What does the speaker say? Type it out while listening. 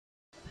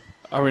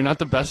Are we not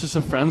the bestest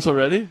of friends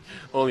already?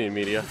 Only in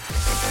media.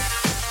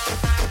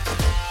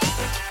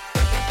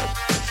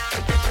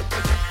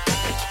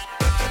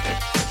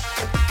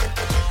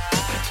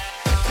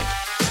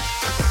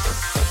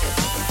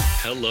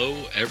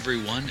 Hello,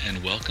 everyone,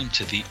 and welcome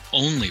to the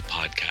only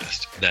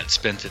podcast that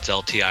spent its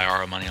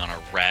LTIR money on a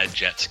rad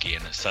jet ski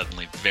and is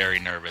suddenly very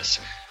nervous.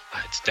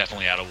 It's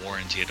definitely out of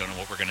warranty. I don't know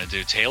what we're going to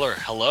do. Taylor,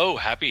 hello.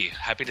 Happy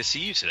to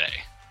see you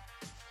today.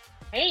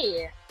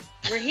 Hey,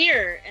 we're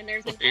here, and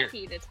there's a We're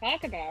hockey to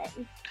talk about.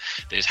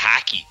 There's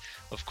hockey.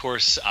 Of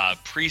course,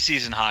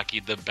 preseason hockey,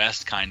 the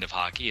best kind of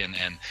hockey, and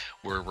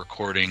we're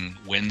recording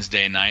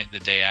Wednesday night, the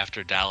day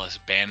after Dallas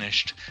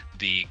banished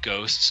the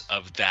ghosts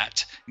of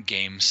that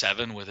Game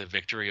 7 with a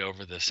victory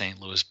over the St.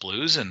 Louis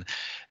Blues, and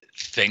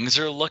things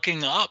are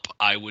looking up,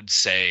 I would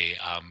say.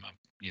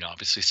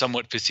 Obviously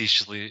somewhat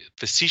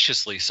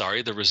facetiously,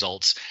 sorry, the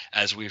results,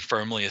 as we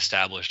firmly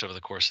established over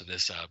the course of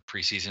this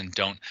preseason,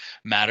 don't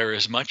matter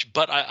as much.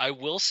 But I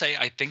will say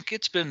I think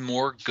it's been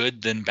more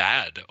good than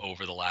bad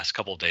over the last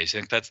couple of days.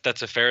 I think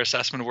that's a fair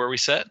assessment of where we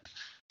sit.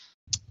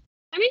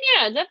 I mean,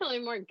 yeah, definitely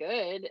more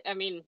good. I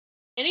mean,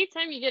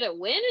 anytime you get a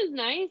win is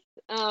nice.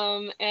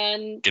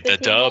 And Get the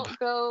that team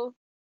dub.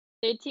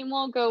 the team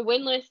won't go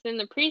winless in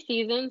the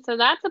preseason, so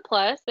that's a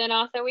plus. And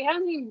also, we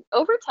haven't seen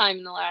overtime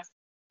in the last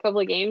couple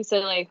of games, so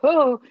like,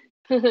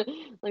 like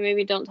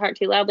maybe don't talk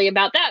too loudly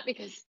about that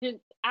because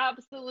it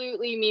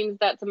absolutely means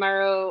that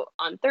tomorrow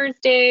on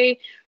Thursday,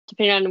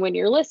 depending on when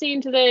you're listening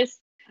to this,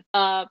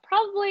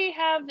 probably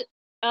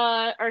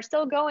are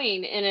still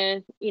going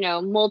in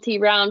a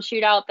multi-round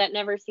shootout that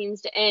never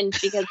seems to end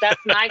because that's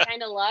my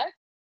kind of luck.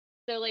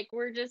 So like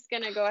we're just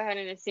gonna go ahead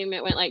and assume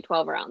it went like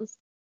 12 rounds.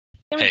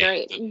 It was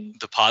great.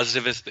 The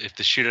positive is if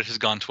the shootout has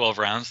gone 12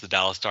 rounds, the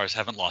Dallas Stars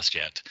haven't lost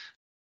yet.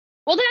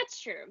 Well,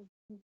 that's true.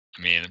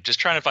 I mean, I'm just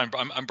trying to find.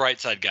 I'm bright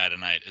side guy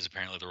tonight is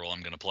apparently the role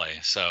I'm going to play.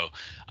 So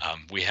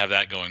we have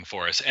that going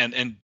for us.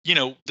 And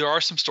there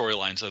are some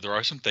storylines, though. There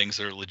are some things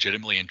that are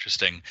legitimately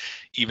interesting,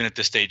 even at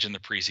this stage in the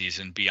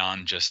preseason,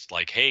 beyond just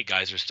like, hey,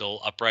 guys are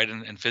still upright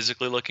and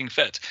physically looking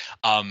fit.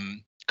 A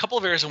couple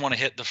of areas I want to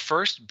hit. The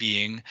first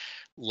being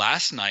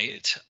last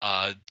night,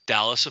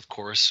 Dallas, of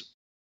course,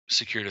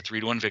 secured a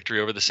 3-1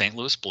 victory over the St.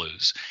 Louis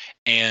Blues.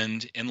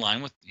 And in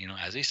line with,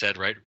 as he said,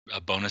 right,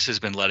 a bonus has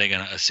been letting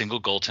a single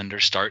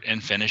goaltender start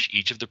and finish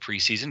each of the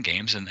preseason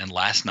games. And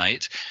last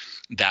night,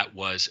 that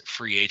was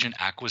free agent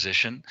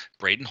acquisition,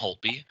 Braden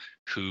Holtby,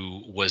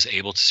 who was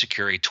able to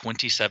secure a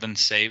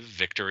 27-save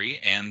victory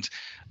and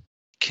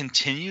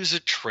continues a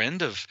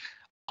trend of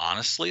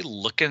honestly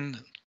looking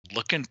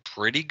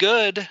pretty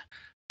good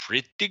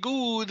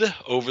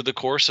over the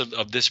course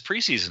of this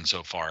preseason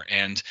so far.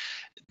 And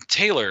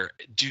Taylor,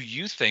 do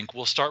you think,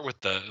 we'll start with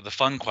the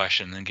fun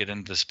question and then get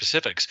into the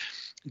specifics.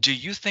 Do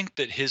you think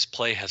that his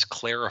play has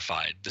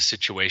clarified the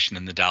situation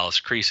in the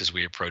Dallas crease as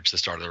we approach the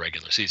start of the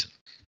regular season?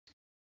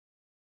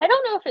 I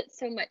don't know if it's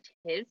so much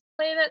his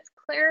play that's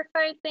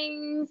clarified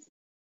things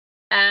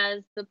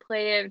as the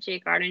play of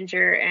Jake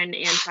Ottinger and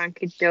Anton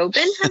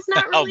Khudobin has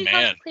not really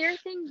helped clear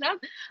things up.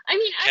 I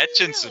mean,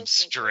 catching some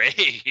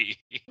strays.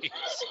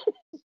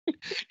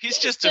 He's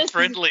just a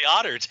friendly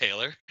otter,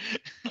 Taylor.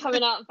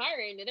 Coming out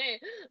firing today.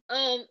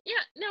 I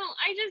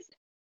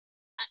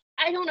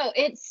don't know.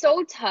 It's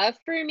so tough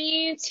for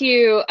me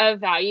to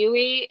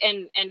evaluate,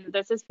 and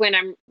this is when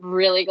I'm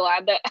really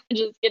glad that I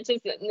just get to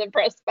sit in the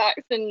press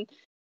box and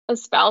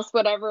espouse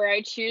whatever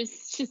I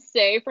choose to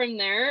say from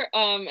there,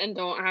 and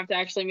don't have to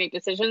actually make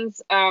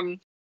decisions.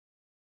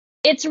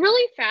 It's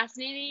really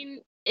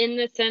fascinating in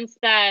the sense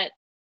that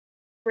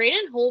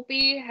Braden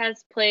Holtby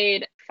has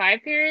played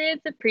 5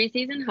 periods of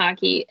preseason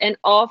hockey, and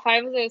all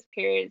 5 of those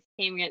periods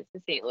came against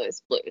the St.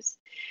 Louis Blues.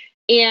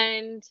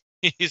 And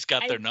he's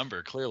got their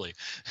number, clearly.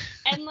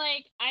 And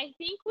I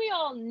think we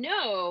all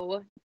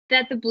know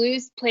that the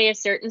Blues play a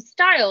certain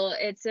style.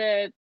 It's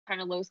a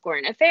kind of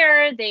low-scoring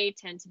affair. They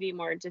tend to be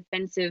more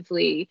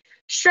defensively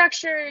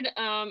structured,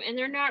 and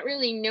they're not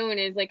really known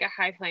as like a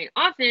high-flying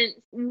offense,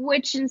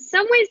 which in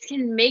some ways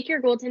can make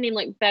your goaltending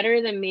look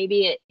better than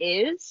maybe it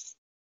is.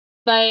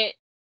 But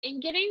in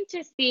getting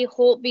to see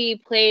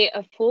Holtby play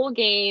a full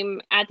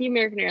game at the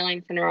American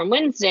Airlines Center on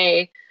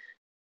Wednesday,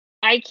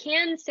 I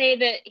can say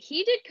that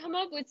he did come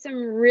up with some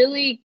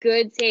really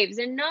good saves,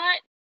 and not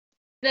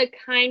the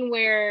kind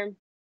where,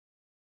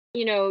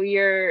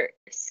 you're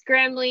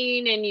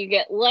scrambling and you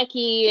get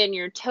lucky and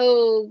your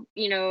toe,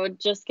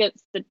 just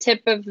gets the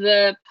tip of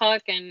the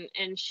puck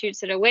and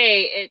shoots it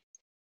away.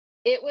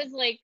 It was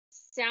like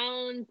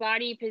sound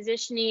body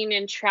positioning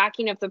and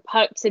tracking of the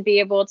puck to be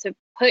able to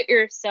put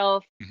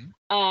yourself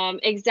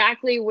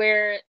exactly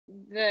where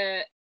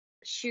the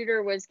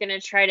shooter was going to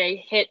try to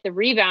hit the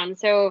rebound.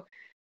 So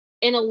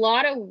in a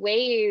lot of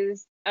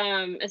ways,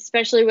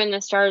 especially when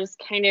the Stars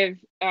kind of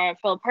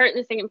fell apart in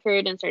the second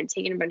period and started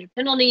taking a bunch of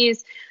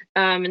penalties,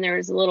 and there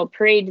was a little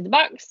parade to the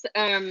Bucks,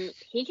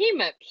 he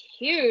came up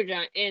huge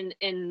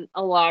in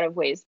a lot of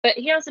ways. But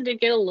he also did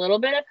get a little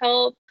bit of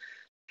help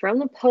from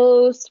the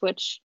post,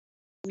 which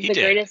is the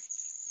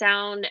greatest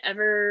sound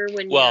ever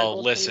when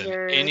well, listen,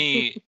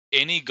 any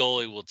Any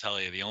goalie will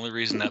tell you the only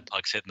reason that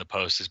puck's hitting the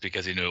post is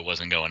because he knew it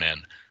wasn't going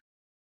in.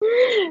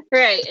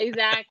 Right,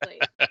 exactly.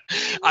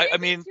 I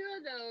mean, two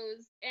of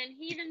those, and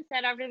he even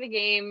said after the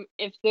game,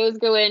 if those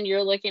go in,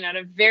 you're looking at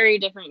a very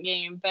different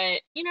game.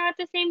 But at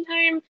the same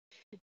time,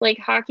 like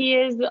hockey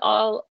is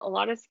all a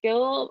lot of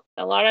skill,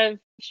 a lot of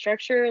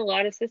structure, a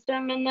lot of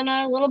system, and then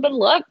a little bit of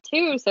luck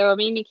too. So I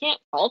mean, you can't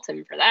fault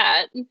him for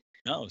that.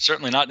 no,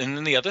 certainly not. And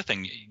then the other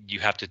thing you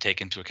have to take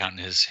into account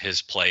in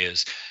his play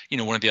is,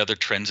 one of the other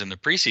trends in the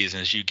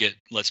preseason is you get,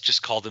 let's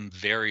just call them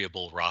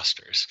variable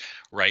rosters,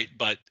 right?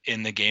 But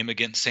in the game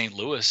against St.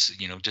 Louis,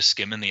 just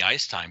skimming the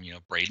ice time,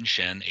 Braden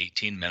Shen,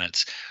 18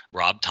 minutes,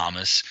 Rob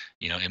Thomas,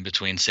 in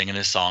between singing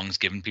his songs,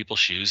 giving people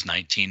shoes,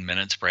 19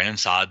 minutes, Brandon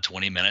Saad,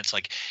 20 minutes.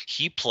 Like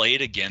he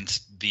played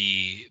against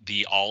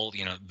the all,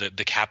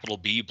 the capital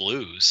B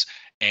Blues,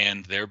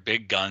 and their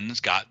big guns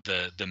got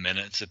the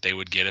minutes that they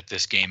would get if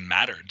this game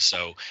mattered.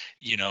 So,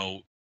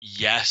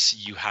 yes,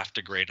 you have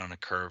to grade on a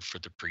curve for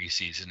the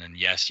preseason, and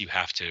yes, you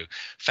have to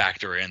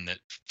factor in that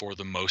for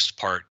the most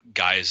part,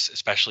 guys,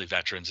 especially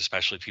veterans,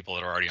 especially people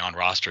that are already on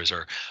rosters,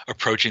 are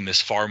approaching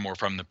this far more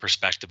from the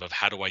perspective of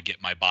how do I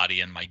get my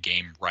body and my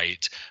game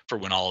right for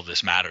when all of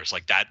this matters.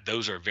 Like that,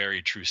 those are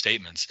very true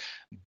statements.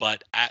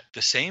 But at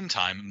the same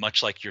time,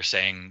 much like you're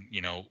saying,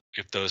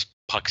 if those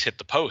pucks hit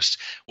the post,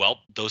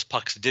 well, those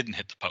pucks didn't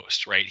hit the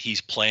post, right? He's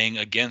playing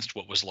against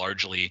what was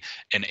largely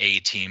an A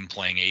team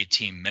playing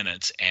 18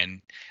 minutes.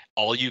 And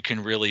all you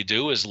can really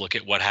do is look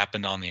at what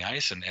happened on the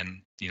ice. And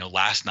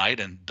last night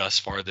and thus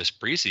far this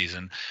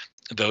preseason,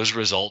 those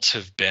results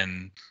have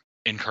been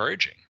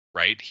encouraging,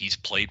 right? He's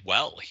played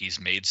well. He's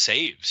made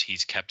saves.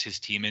 He's kept his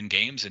team in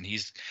games, and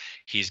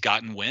he's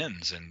gotten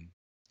wins. And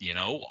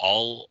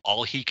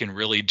all he can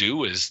really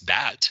do is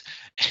that.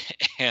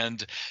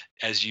 And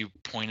as you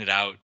pointed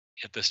out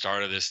at the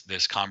start of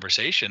this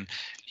conversation,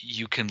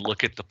 you can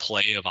look at the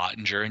play of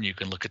Ottinger and you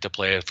can look at the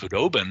play of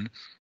Khudobin,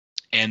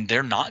 and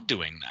they're not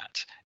doing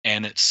that.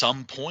 And at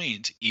some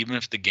point, even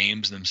if the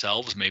games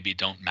themselves maybe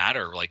don't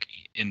matter, like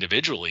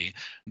individually,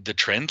 the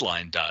trend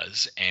line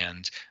does.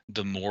 And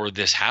the more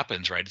this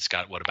happens, right? It's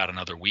got about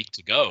another week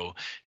to go.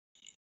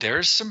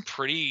 There's some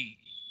pretty,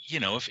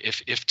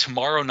 if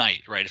tomorrow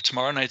night, right? If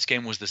tomorrow night's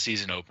game was the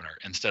season opener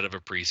instead of a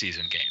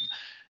preseason game,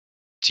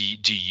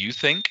 do you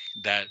think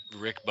that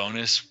Rick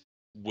Bowness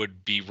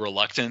would be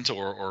reluctant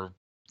or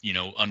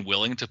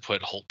unwilling to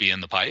put Holtby in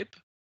the pipe?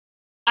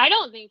 I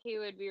don't think he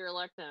would be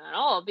reluctant at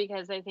all,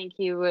 because I think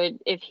he would,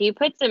 if he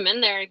puts him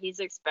in there, he's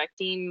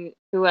expecting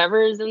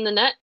whoever's in the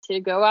net to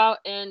go out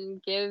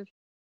and give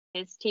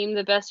his team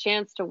the best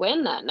chance to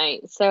win that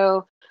night.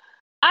 So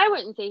I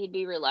wouldn't say he'd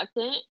be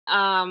reluctant.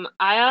 I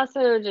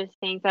also just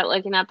think that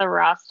looking at the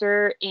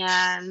roster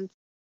and,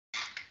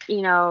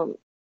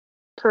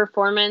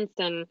 performance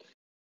and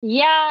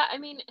I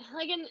mean,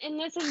 like, and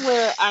this is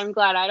where I'm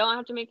glad I don't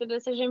have to make the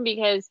decision,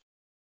 because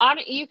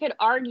you could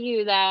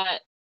argue that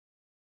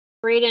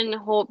Braden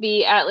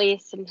Holtby, at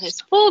least in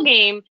his full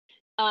game,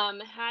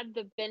 had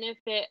the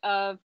benefit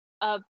of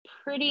a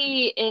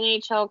pretty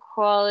NHL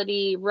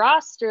quality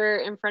roster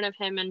in front of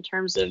him in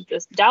terms of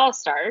just Dallas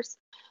Stars.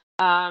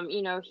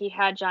 He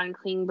had John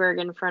Klingberg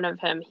in front of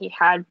him. He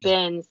had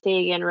Ben,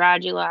 Sagan,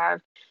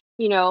 Radulov,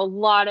 a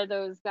lot of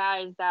those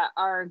guys that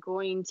are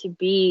going to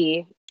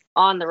be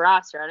on the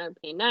roster on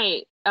opening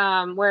night.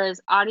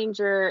 Whereas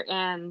Ottinger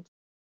and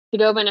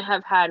Khudobin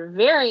have had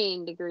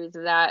varying degrees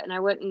of that, and I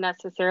wouldn't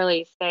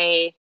necessarily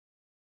say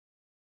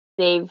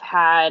they've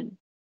had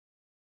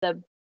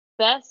the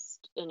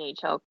best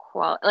NHL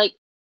quality. Like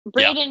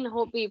Braden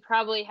Holtby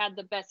probably had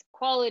the best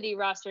quality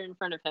roster in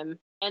front of him,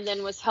 and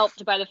then was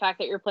helped by the fact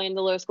that you're playing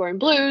the low-scoring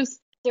Blues.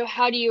 So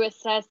how do you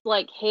assess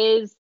like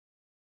his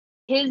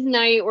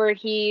night where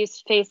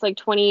he's faced like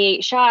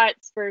 28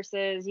 shots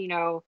versus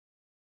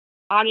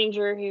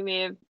Ottinger, who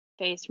may have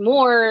faced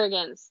more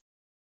against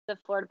the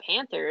Florida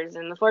Panthers,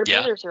 and the Florida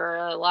Panthers are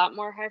a lot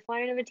more high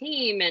flying of a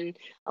team and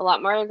a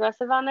lot more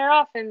aggressive on their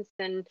offense.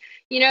 And,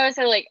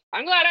 so like,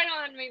 I'm glad I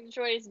don't have to make the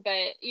choice,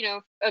 but,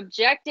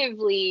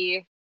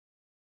 objectively,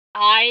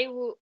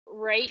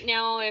 right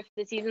now, if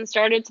the season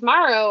started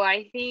tomorrow,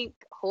 I think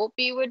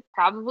Holtby would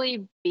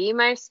probably be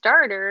my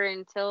starter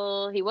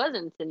until he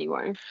wasn't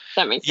anymore. If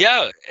that makes sense.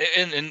 Yeah,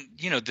 and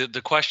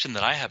the question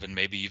that I have, and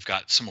maybe you've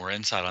got some more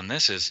insight on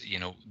this, is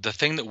the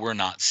thing that we're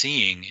not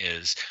seeing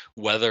is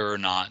whether or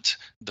not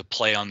the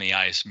play on the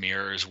ice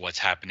mirrors what's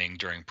happening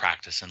during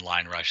practice and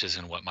line rushes,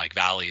 and what Mike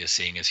Valley is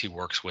seeing as he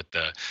works with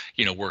the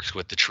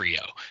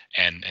trio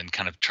and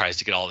kind of tries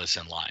to get all this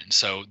in line.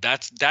 So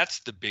that's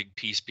the big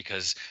piece,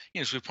 because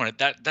as we pointed,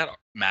 that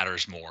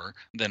matters more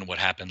than what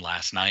happened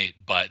last night.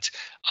 But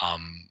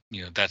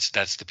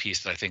that's the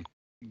piece that I think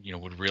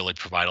would really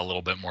provide a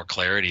little bit more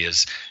clarity,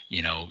 is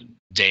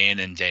day in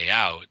and day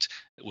out,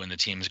 when the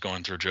team's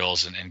going through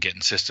drills and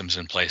getting systems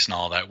in place and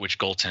all that, which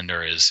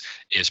goaltender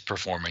is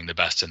performing the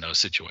best in those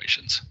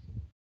situations.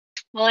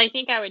 Well, I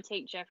think I would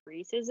take Jeff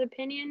Reese's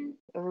opinion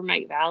over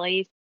Mike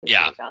Valley.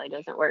 Mike Valley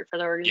doesn't work for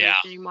the organization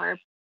anymore.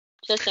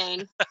 Just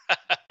saying.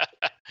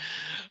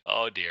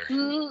 Oh dear.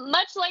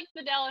 Much like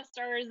the Dallas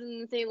Stars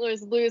and the St.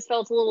 Louis Blues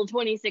felt a little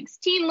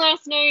 2016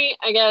 last night,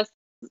 I guess.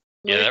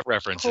 Yeah, We're that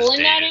reference is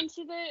pulling that dated.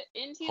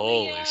 into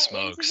Holy the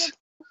smokes.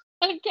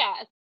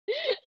 podcast.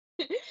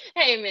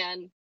 Hey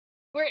man,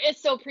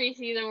 it's so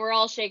preseason. We're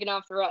all shaking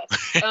off the rust.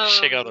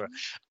 Shake out the.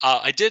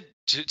 I did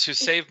to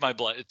save my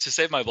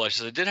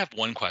blushes. I did have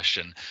one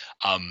question,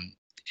 and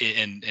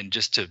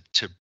just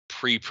to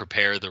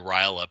prepare the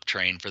rile up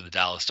train for the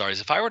Dallas Stars.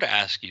 If I were to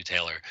ask you,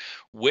 Taylor,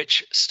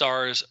 which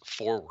Stars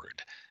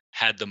forward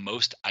had the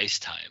most ice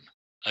time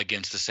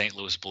against the St.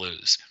 Louis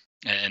Blues,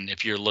 and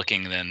if you're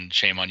looking, then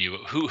shame on you.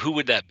 Who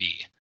would that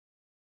be?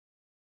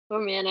 Oh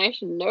man, I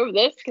should know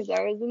this because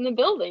I was in the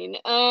building.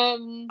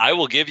 I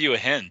will give you a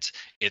hint.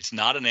 It's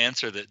not an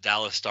answer that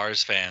Dallas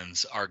Stars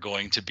fans are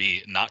going to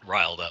be not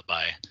riled up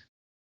by.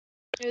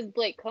 It was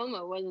Blake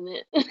Como, wasn't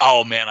it?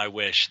 Oh man, I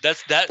wish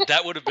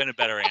that would have been a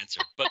better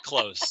answer, but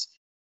close.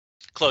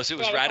 It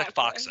was Radek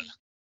Faksa.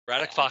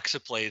 Radek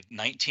Faksa played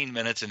 19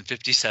 minutes and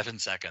 57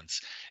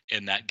 seconds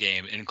in that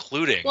game,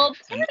 including. Well,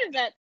 part of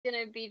that's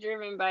going to be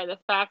driven by the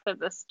fact that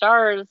the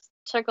Stars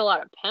took a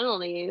lot of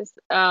penalties.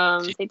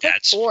 They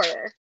took 4.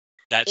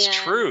 That's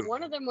true.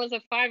 One of them was a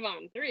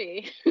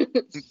 5-on-3.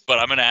 But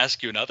I'm going to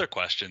ask you another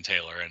question,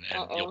 Taylor, and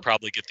you'll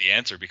probably get the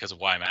answer because of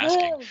why I'm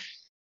asking.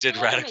 Did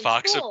Radek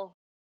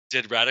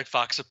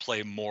Faksa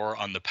play more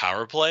on the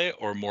power play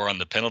or more on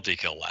the penalty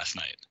kill last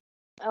night?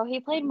 Oh, he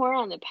played more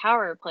on the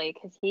power play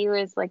because he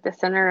was like the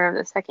center of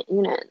the second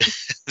unit.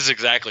 That's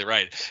exactly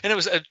right. And it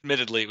was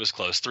admittedly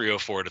close,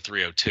 304 to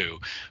 302.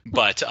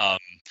 But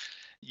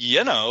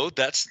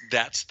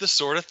that's the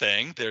sort of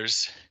thing.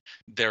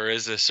 There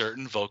is a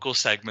certain vocal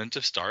segment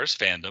of Stars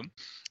fandom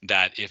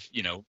that if,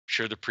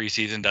 sure, the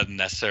preseason doesn't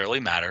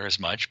necessarily matter as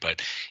much,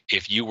 but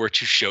if you were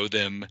to show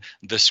them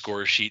the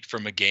score sheet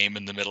from a game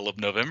in the middle of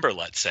November,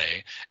 let's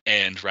say,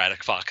 and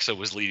Radek Faksa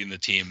was leading the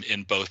team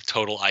in both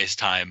total ice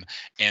time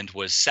and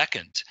was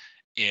second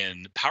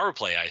in power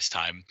play ice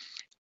time,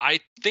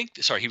 he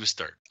was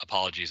third.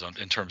 Apologies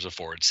in terms of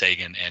forward.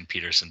 Seguin and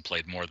Peterson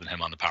played more than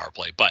him on the power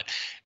play. But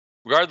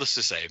regardless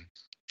to say,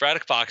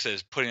 Radek Faksa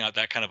is putting out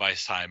that kind of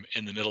ice time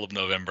in the middle of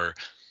November.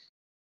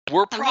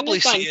 We're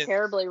probably seeing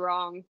terribly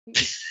wrong.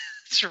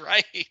 That's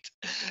right.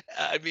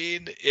 I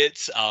mean,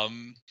 it's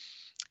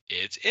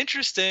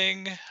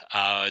interesting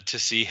to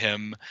see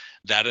him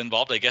that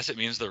involved. I guess it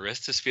means the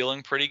wrist is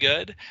feeling pretty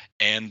good,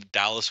 and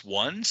Dallas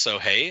won. So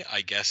hey,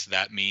 I guess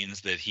that means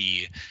that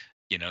he,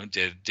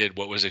 did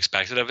what was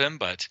expected of him.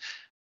 But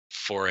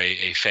for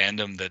a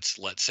fandom that's,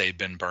 let's say,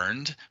 been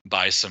burned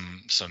by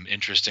some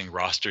interesting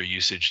roster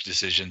usage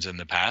decisions in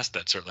the past,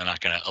 that's certainly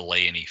not going to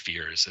allay any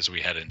fears as we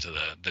head into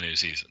the new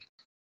season.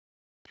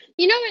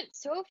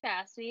 It's so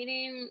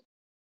fascinating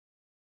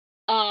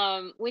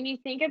when you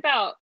think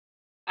about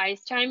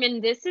ice time,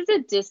 and this is a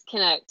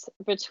disconnect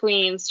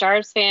between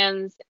Stars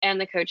fans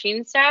and the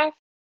coaching staff.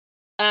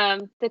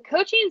 The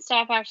coaching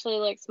staff actually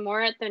looks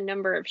more at the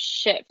number of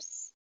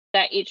shifts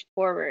that each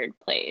forward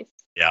plays.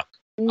 Yeah.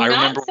 I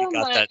remember we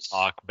got that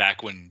talk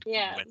back when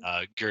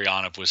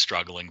Gurianov was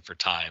struggling for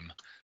time.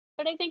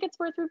 But I think it's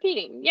worth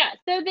repeating. Yeah.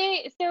 So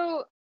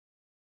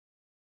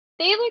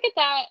they look at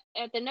that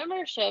at the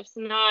number of shifts,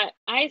 not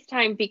ice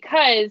time,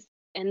 because,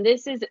 and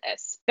this is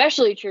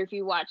especially true if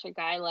you watch a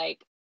guy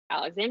like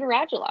Alexander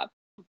Radulov.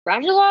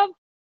 Radulov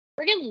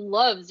friggin'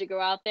 loves to go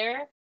out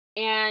there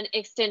and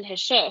extend his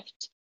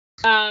shift.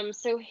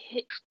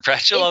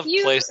 Radulov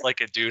plays like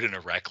a dude in a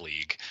rec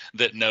league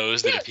that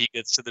knows that if he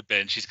gets to the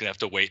bench, he's gonna have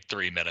to wait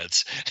 3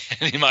 minutes,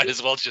 and he might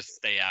as well just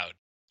stay out.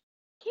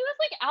 He was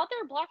like out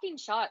there blocking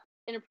shots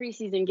in a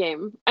preseason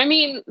game. I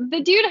mean,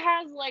 the dude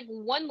has like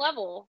one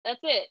level.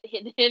 That's it.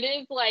 It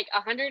is like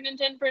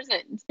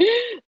 110%.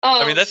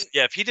 I mean,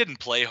 if he didn't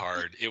play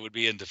hard, it would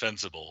be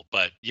indefensible.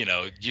 But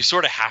you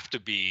sort of have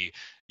to be.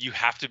 You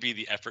have to be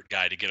the effort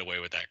guy to get away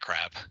with that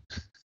crap.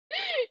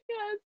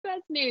 Yeah, it's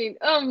fascinating.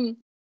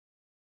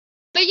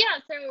 But yeah,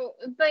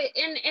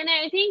 and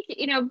I think,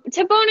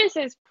 to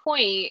Bonus's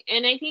point,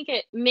 and I think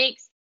it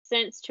makes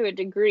sense to a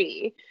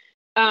degree.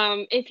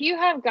 If you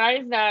have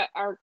guys that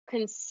are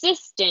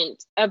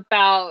consistent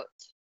about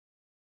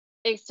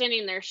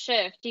extending their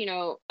shift,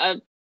 a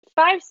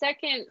 5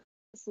 seconds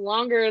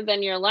longer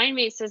than your line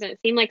mates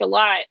doesn't seem like a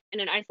lot in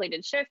an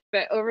isolated shift,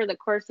 but over the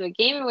course of a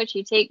game in which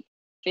you take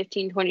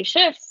 15, 20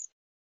 shifts,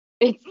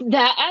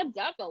 that adds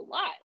up a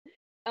lot.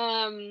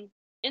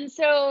 And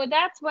so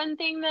that's one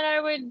thing that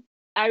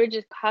I would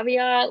just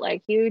caveat,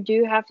 like, you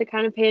do have to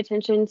kind of pay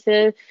attention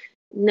to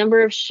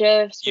number of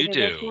shifts because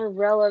it's more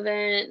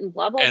relevant and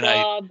blah blah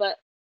blah. But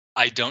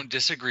I don't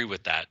disagree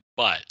with that,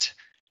 but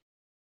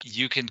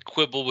you can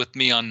quibble with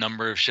me on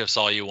number of shifts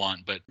all you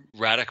want, but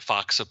Radek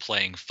Faksa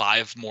playing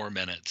 5 more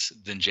minutes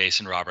than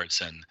Jason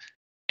Robertson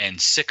and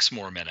 6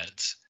 more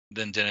minutes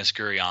than Denis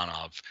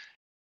Gurianov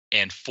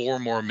and 4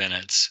 more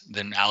minutes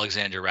than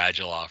Alexander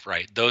Radulov,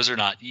 right? Those are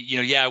not,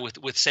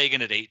 with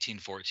Seguin at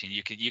 18-14,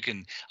 you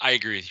can, I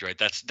agree with you, right?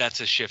 That's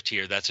a shift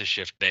here, that's a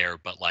shift there.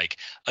 But like,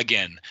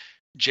 again,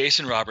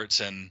 Jason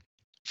Robertson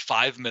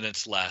 5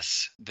 minutes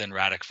less than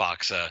Radek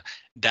Faksa,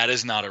 that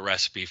is not a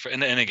recipe for.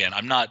 And again,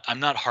 I'm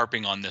not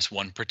harping on this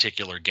one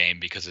particular game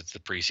because it's the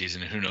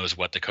preseason and who knows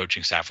what the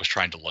coaching staff was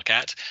trying to look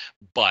at.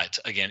 But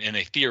again, in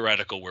a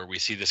theoretical where we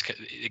see this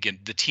again,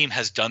 the team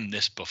has done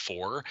this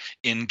before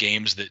in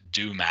games that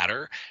do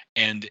matter.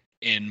 And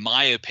in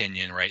my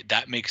opinion, right,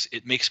 that makes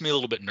me a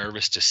little bit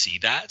nervous to see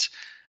that,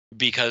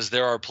 because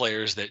there are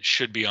players that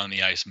should be on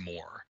the ice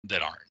more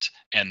that aren't,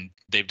 and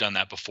they've done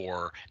that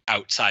before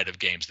outside of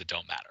games that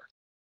don't matter.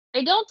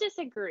 I don't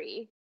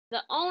disagree.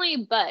 The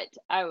only but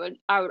I would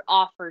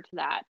offer to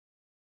that,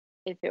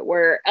 if it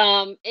were,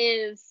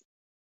 is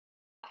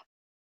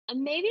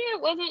maybe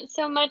it wasn't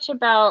so much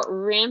about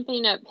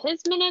ramping up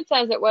his minutes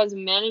as it was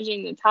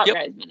managing the top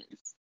guys'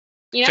 minutes.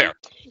 You know? Fair.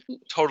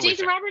 Totally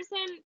Jason fair.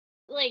 Robertson,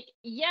 like,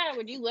 yeah,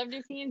 would you love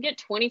to see him get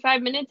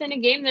 25 minutes in a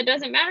game that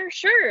doesn't matter?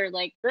 Sure,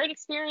 like, great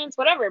experience,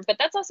 whatever. But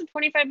that's also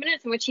 25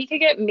 minutes in which he could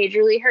get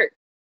majorly hurt.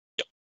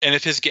 And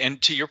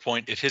and to your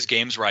point, if his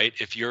game's right,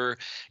 if you're,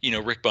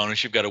 Rick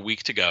Bowness, you've got a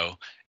week to go,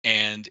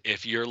 and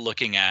if you're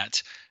looking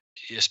at,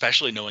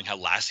 especially knowing how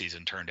last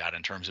season turned out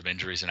in terms of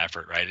injuries and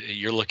effort, right?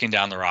 You're looking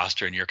down the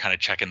roster and you're kind of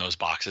checking those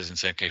boxes and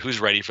saying, okay, who's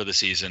ready for the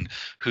season?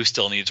 Who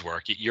still needs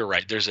work? You're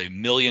right. There's a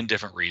million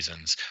different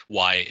reasons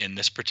why in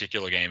this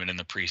particular game and in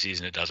the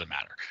preseason, it doesn't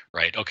matter,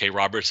 right? Okay,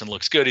 Robertson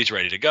looks good. He's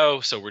ready to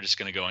go. So we're just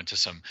going to go into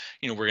some,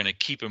 we're going to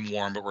keep him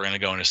warm, but we're going to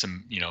go into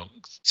some,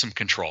 some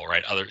control,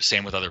 right?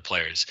 Same with other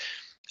players.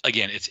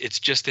 Again, it's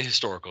just the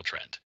historical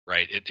trend,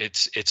 right?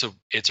 It's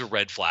a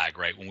red flag,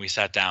 right? When we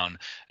sat down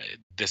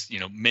this,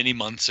 many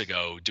months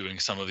ago doing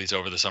some of these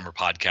over the summer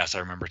podcasts, I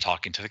remember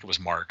talking to, I think it was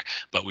Mark,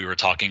 but we were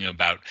talking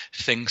about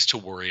things to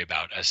worry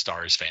about as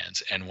Stars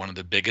fans. And one of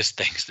the biggest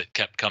things that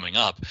kept coming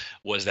up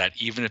was that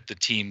even if the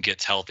team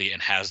gets healthy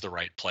and has the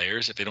right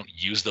players, if they don't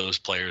use those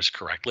players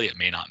correctly, it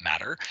may not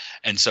matter.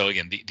 And so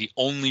again, the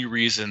only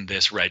reason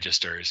this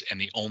registers and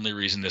the only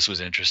reason this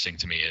was interesting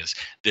to me is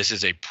this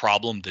is a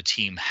problem the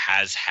team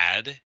has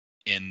had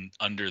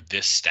under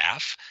this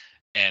staff,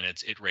 and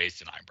it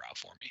raised an eyebrow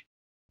for me.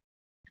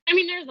 I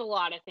mean, there's a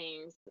lot of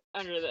things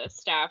under the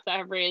staff that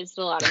have raised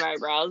a lot of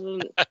eyebrows in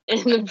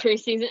the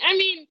preseason. I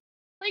mean,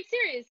 like,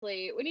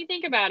 seriously, when you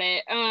think about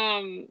it,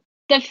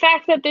 the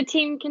fact that the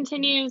team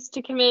continues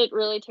to commit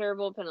really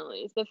terrible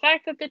penalties, the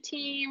fact that the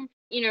team,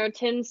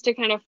 tends to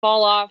kind of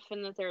fall off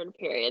in the third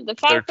period, the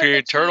fact third that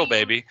period the turtle team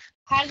baby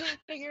hasn't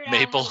figured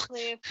Maple. out how to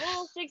play a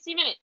full 60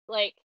 minutes.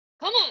 Like,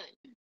 come on.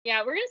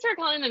 Yeah, we're going to start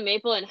calling them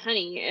Maple and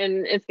Honey,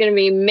 and it's going to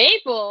be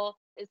Maple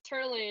is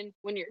turtling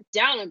when you're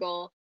down a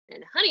goal,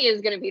 and Honey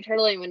is going to be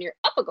turtling when you're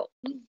up a goal.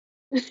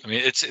 I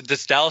mean,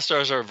 this Dallas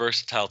Stars are a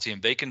versatile team.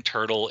 They can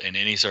turtle in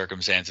any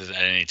circumstances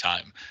at any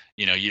time.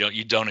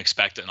 You don't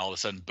expect it, and all of a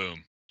sudden,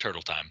 boom,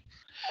 turtle time.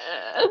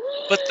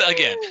 But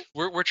again,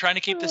 we're trying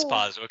to keep this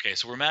positive. Okay,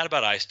 so we're mad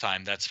about ice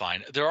time. That's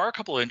fine. There are a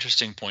couple of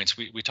interesting points.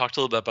 We talked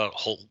a little bit about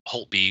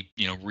Holtby,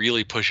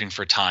 really pushing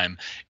for time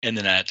in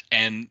the net.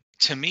 And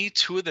to me,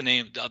 two of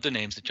the other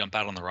names that jump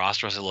out on the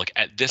roster as I look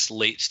at this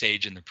late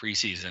stage in the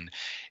preseason,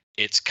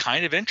 it's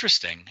kind of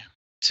interesting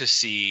to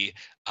see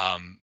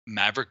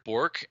Mavrik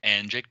Bourque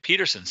and Jake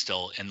Peterson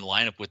still in the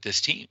lineup with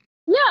this team.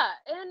 Yeah,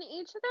 and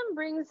each of them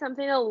brings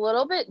something a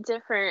little bit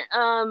different.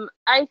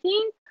 I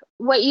think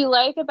what you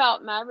like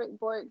about Mavrik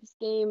Bourque's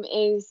game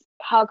is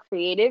how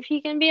creative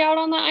he can be out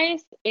on the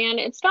ice. And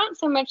it's not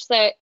so much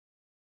that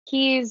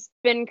he's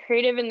been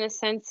creative in the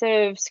sense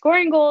of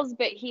scoring goals,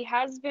 but he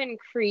has been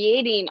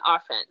creating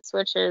offense,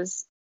 which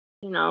is,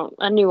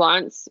 a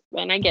nuance,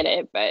 and I get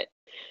it. But,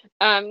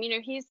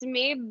 he's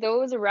made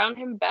those around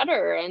him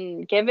better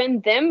and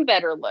given them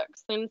better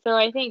looks. And so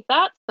I think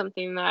that's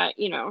something that,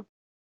 well,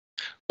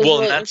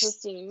 really that's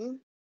interesting.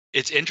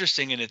 It's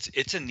interesting, and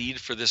it's a need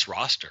for this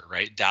roster,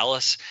 right?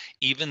 Dallas's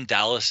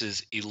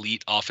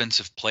elite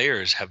offensive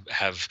players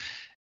have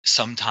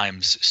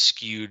sometimes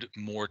skewed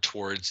more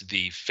towards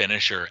the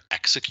finisher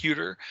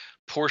executor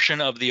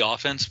portion of the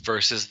offense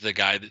versus the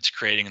guy that's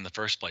creating in the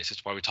first place.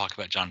 It's why we talk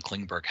about John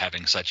Klingberg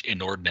having such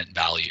inordinate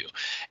value.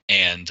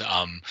 And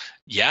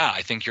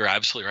I think you're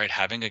absolutely right.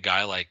 Having a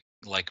guy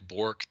like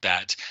Bourque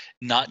that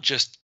not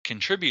just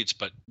contributes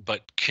but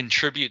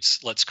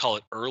contributes, let's call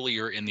it,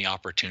 earlier in the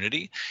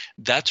opportunity,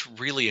 that's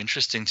really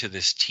interesting to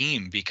this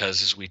team,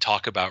 because as we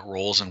talk about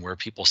roles and where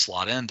people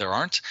slot in, there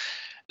aren't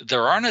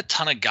a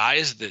ton of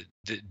guys that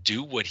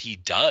do what he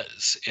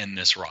does in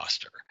this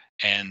roster,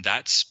 and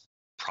that's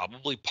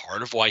probably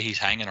part of why he's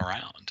hanging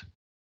around.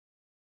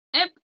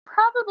 It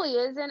probably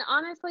is, and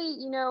honestly,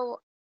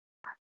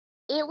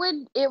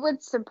 it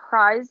would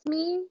surprise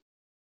me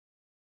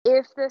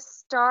if the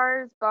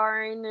Stars,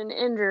 barring an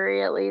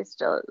injury, at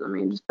least, let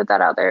me just put that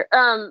out there.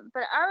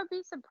 But I would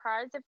be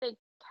surprised if they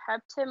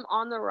kept him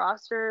on the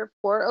roster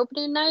for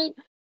opening night.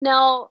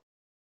 Now,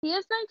 he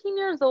is 19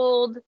 years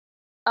old,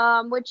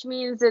 which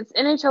means it's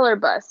NHL or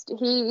bust.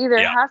 He either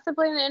has to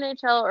play in the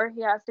NHL or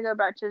he has to go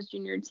back to his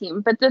junior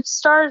team. But the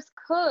Stars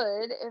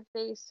could, if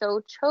they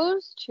so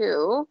chose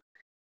to,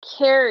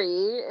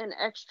 carry an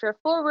extra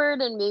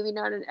forward and maybe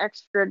not an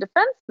extra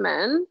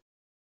defenseman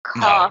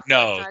No, cough. Let's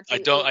no, not I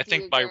do don't. I AP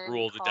think by again.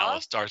 rule the Dallas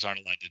Cough. Stars aren't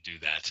allowed to do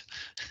that.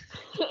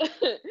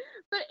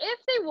 But if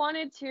they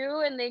wanted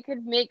to and they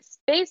could make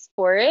space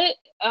for it,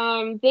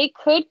 they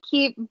could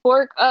keep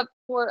Bork up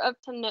for up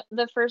to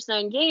the first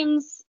 9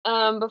 games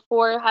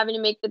before having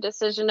to make the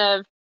decision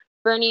of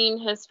burning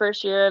his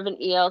first year of an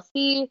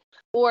ELC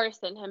or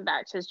send him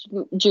back to his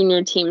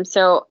junior team.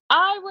 So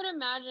I would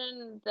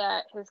imagine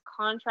that his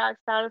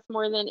contract status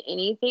more than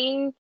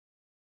anything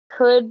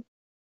could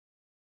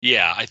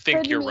Yeah, I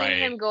think you're mean right.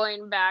 him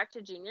going back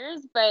to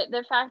juniors, but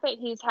the fact that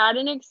he's had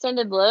an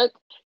extended look,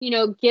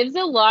 gives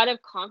a lot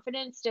of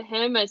confidence to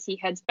him as he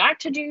heads back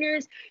to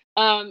juniors.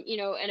 And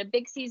a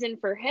big season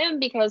for him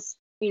because,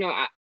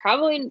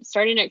 probably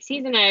starting next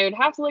season, I would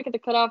have to look at the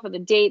cutoff of the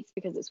dates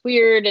because it's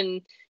weird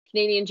and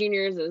Canadian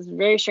juniors is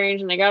very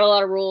strange and they got a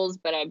lot of rules,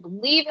 but I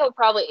believe he'll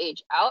probably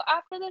age out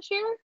after this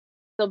year.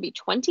 He'll be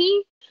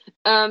 20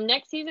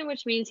 next season,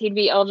 which means he'd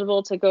be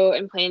eligible to go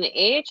and play in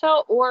the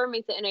AHL or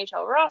make the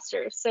NHL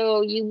roster.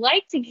 So you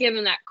like to give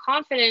him that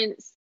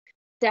confidence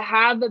to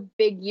have a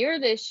big year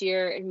this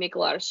year and make a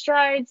lot of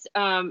strides,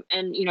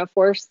 and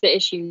force the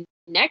issue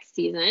next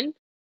season.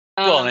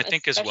 Well, and I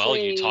think as well,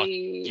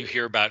 you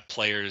hear about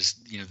players,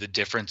 the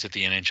difference at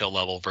the NHL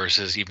level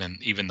versus even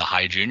the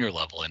high junior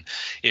level. And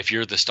if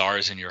you're the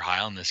Stars and you're high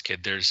on this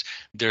kid,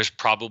 there's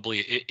probably,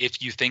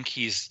 if you think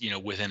he's,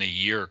 within a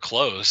year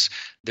close,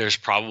 there's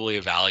probably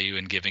a value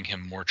in giving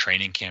him more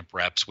training camp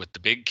reps with the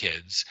big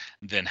kids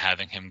than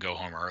having him go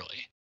home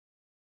early.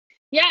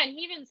 Yeah, and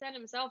he even said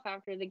himself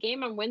after the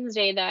game on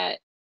Wednesday that,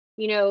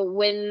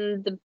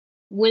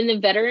 when the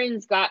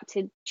veterans got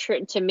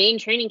to main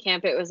training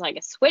camp, it was like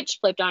a switch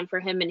flipped on for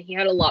him, and he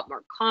had a lot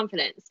more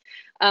confidence,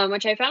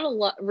 which I found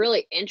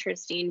really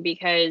interesting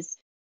because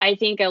I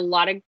think a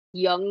lot of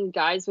young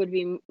guys would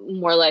be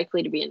more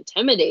likely to be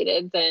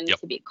intimidated than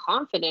to be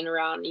confident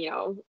around,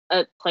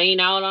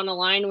 playing out on a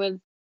line with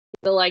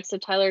the likes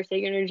of Tyler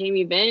Seguin or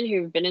Jamie Benn,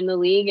 who've been in the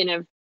league and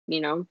have,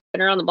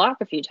 been around the block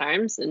a few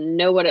times and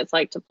know what it's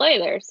like to play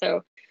there.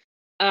 So,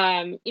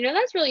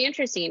 that's really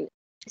interesting.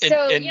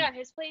 So yeah,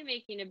 his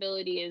playmaking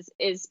ability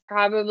is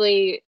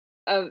probably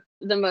the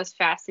most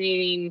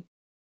fascinating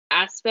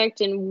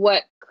aspect and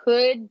what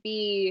could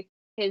be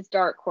his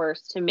dark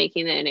horse to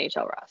making the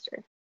NHL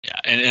roster. Yeah,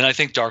 and I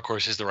think dark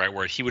horse is the right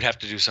word. He would have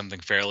to do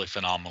something fairly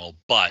phenomenal,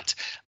 but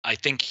I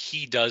think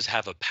he does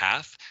have a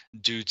path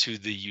due to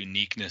the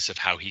uniqueness of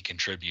how he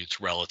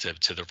contributes relative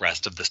to the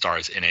rest of the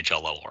Stars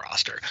NHL level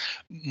roster.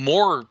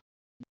 More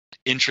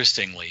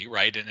interestingly,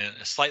 right, in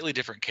a slightly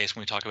different case,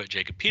 when we talk about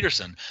Jacob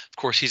Peterson, of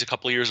course, he's a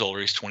couple of years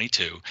older. He's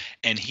 22,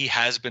 and he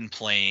has been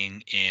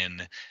playing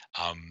in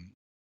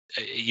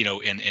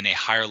in a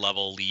higher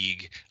level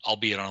league,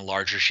 albeit on a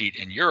larger sheet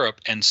in Europe.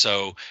 And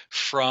so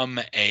from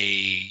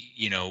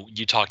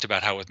you talked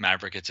about how with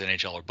Maverick it's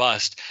NHL or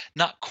bust,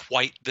 not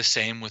quite the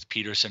same with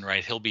Peterson,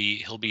 right? He'll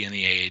be in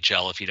the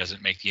AHL if he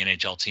doesn't make the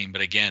NHL team.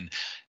 But again,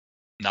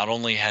 not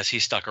only has he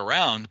stuck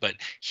around, but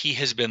he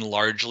has been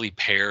largely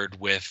paired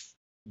with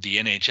the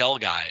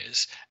NHL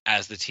guys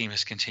as the team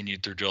has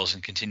continued through drills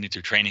and continued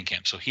through training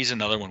camp. So he's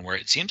another one where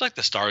it seems like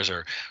the Stars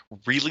are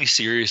really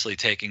seriously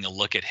taking a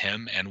look at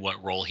him and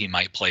what role he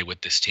might play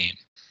with this team.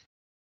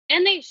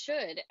 And they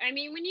should. I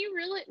mean, when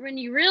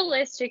you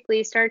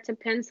realistically start to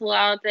pencil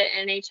out the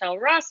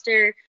NHL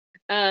roster,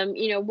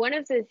 one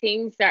of the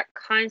things that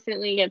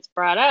constantly gets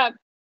brought up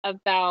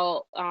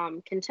about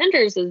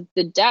contenders is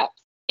the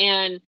depth.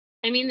 And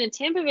I mean, the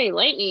Tampa Bay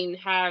Lightning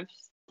have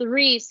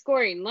 3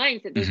 scoring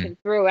lines that they can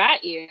throw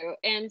at you.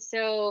 And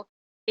so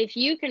if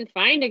you can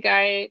find a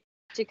guy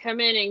to come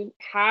in and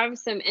have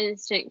some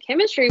instant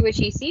chemistry, which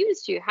he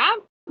seems to have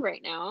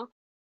right now,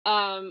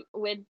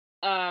 with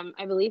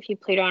I believe he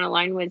played on a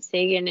line with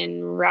Seguin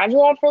and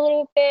Radulov for a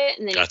little bit,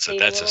 and then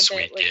that's a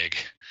sweet gig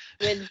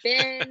with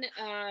Ben.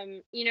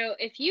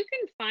 If you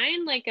can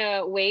find like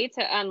a way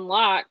to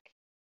unlock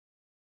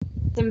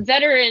some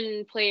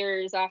veteran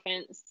players'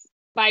 offense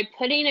by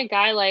putting a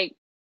guy like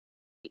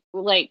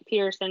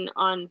Peterson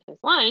on his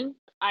line,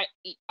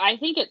 I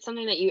think it's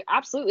something that you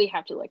absolutely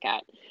have to look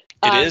at.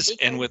 It is,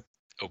 and with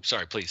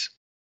sorry, please.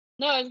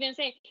 No, I was gonna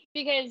say,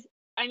 because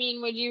I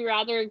mean, would you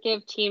rather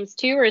give teams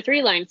 2 or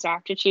 3 line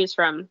staff to choose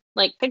from?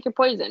 Like, pick your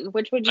poison.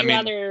 Which would you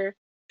rather?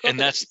 And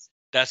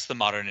that's the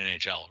modern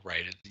NHL,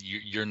 right?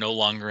 You're no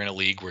longer in a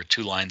league where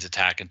 2 lines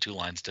attack and 2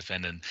 lines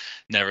defend, and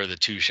never the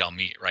 2 shall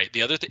meet, right?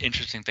 The other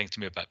interesting thing to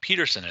me about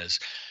Peterson is,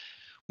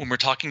 when we're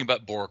talking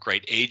about Bork,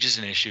 right, age is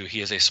an issue.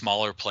 He is a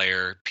smaller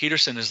player.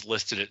 Peterson is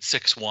listed at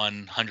 6'1",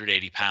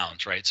 180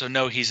 pounds, right? So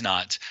no, he's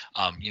not.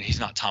 He's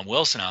not Tom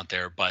Wilson out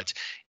there. But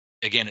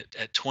again,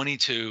 at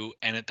 22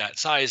 and at that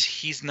size,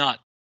 he's not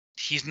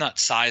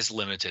size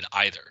limited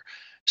either.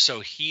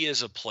 So he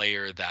is a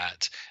player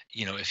that,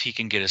 if he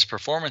can get his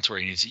performance where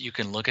he needs it, you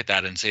can look at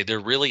that and say there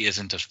really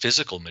isn't a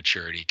physical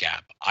maturity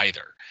gap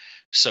either.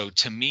 So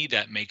to me,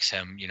 that makes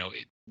him,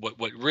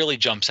 what really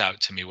jumps out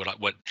to me,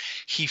 what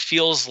he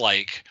feels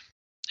like,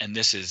 and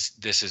this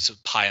is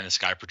pie in the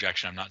sky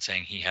projection. I'm not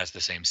saying he has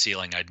the same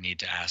ceiling. I'd need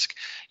to ask,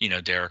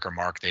 Derek or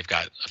Mark. They've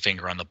got a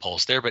finger on the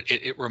pulse there, but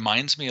it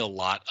reminds me a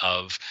lot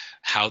of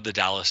how the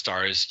Dallas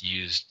Stars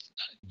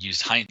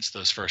used Heinz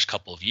those first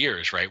couple of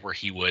years, right? Where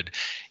he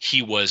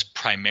was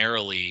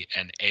primarily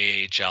an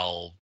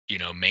AHL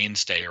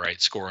mainstay,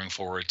 right, scoring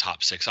forward,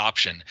 top six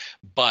option.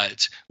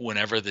 But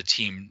whenever the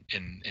team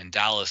in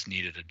Dallas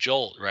needed a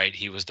jolt, right,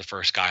 he was the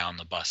first guy on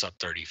the bus up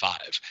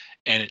 35.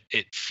 And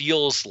it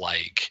feels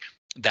like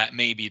that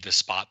may be the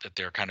spot that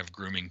they're kind of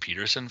grooming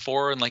Peterson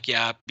for. And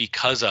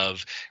because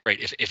of, right,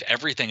 if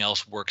everything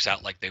else works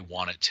out like they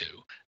want it to,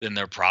 then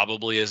there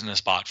probably isn't a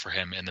spot for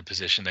him in the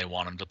position they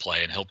want him to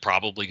play. And he'll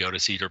probably go to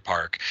Cedar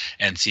Park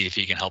and see if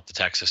he can help the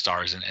Texas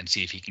Stars and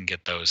see if he can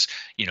get those,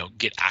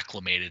 get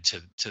acclimated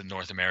to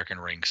North American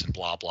rinks and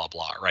blah, blah,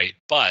 blah, right?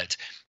 But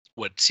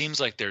what seems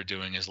like they're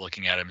doing is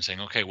looking at him and saying,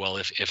 okay, well,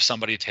 if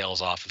somebody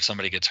tails off, if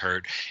somebody gets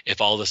hurt,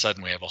 if all of a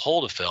sudden we have a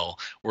hole to fill,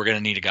 we're going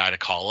to need a guy to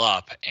call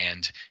up.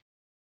 And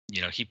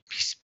he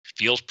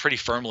feels pretty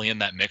firmly in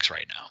that mix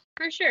right now.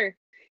 For sure.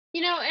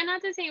 And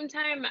at the same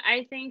time,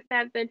 I think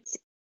that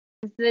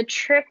the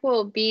trick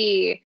will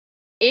be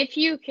if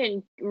you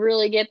can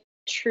really get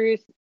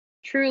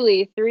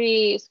truly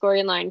 3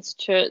 scoring lines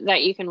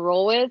that you can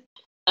roll with,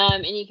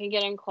 and you can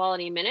get in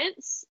quality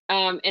minutes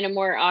in a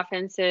more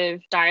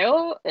offensive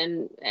style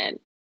and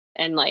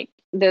like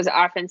those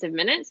offensive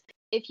minutes.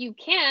 If you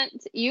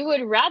can't, you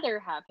would rather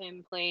have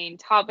him playing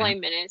top line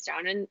minutes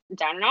down in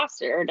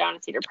Austin or down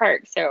in Cedar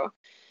Park. So,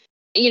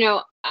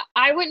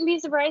 I wouldn't be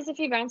surprised if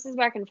he bounces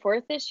back and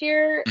forth this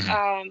year.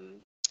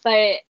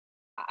 But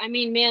I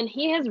mean, man,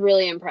 he has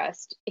really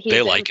impressed. He's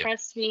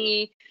impressed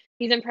me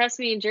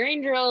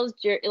during drills.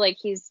 Like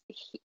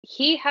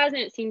he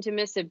hasn't seemed to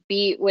miss a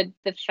beat with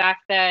the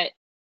fact that,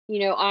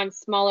 on a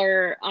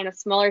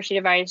smaller sheet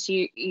of ice,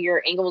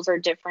 your angles are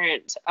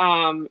different.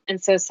 And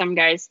so some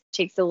guys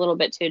takes a little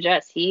bit to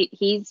adjust.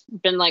 He's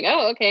been like,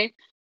 oh, okay,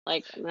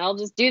 like I'll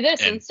just do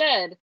this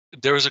instead.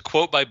 There was a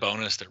quote by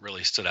Bowness that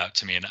really stood out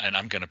to me, and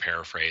I'm going to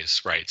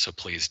paraphrase, right? So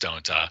please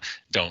don't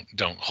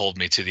hold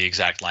me to the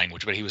exact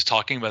language. But he was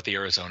talking about the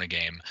Arizona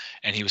game,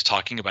 and he was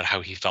talking about how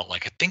he felt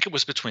like, I think it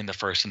was between the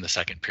first and the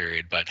second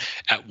period, but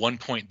at one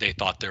point they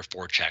thought their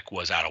forecheck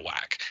was out of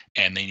whack,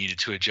 and they needed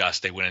to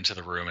adjust. They went into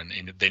the room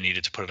and they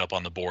needed to put it up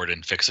on the board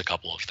and fix a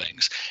couple of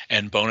things.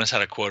 And Bowness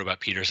had a quote about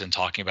Peterson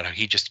talking about how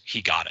he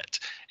got it,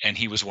 and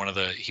he was one of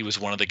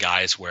the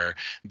guys where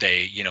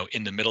they,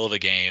 in the middle of the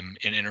game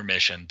in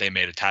intermission, they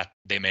made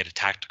a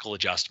tactical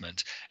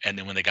adjustment, and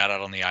then when they got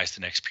out on the ice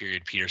the next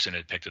period, Peterson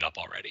had picked it up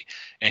already.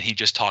 And he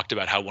just talked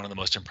about how one of the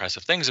most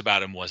impressive things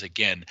about him was,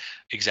 again,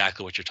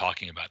 exactly what you're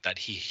talking about, that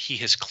he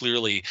has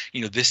clearly,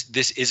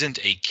 this isn't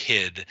a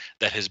kid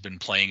that has been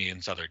playing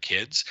against other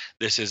kids.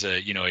 This is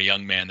a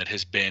young man that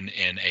has been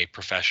in a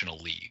professional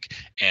league,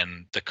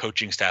 and the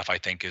coaching staff, I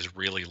think, is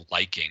really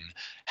liking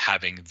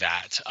having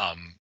that.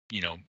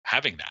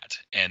 Having that.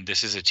 And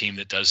this is a team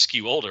that does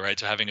skew older, right?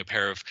 So having a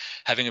pair of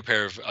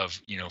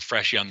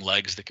fresh young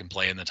legs that can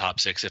play in the top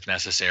 6 if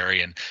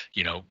necessary, and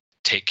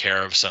take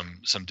care of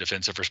some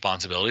defensive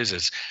responsibilities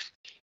is,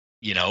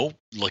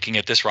 looking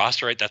at this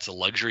roster, right? That's a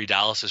luxury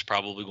Dallas is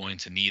probably going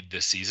to need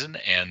this season.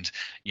 And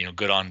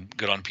good on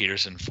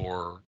Peterson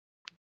for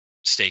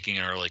staking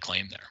an early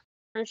claim there.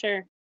 For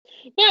sure.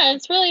 Yeah,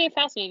 it's really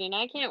fascinating.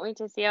 I can't wait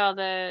to see how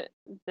the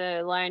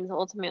lines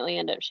ultimately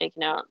end up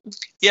shaking out.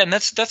 Yeah, and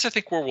that's I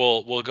think where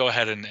we'll go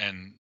ahead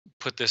and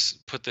put this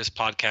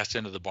podcast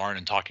into the barn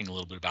and talking a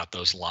little bit about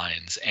those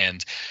lines.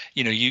 And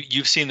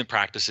you've seen the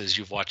practices,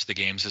 you've watched the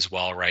games as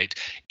well, right?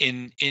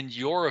 In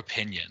your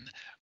opinion,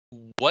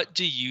 what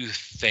do you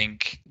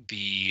think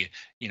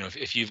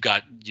if you've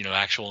got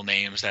actual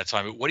names, that's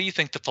fine, but what do you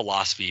think the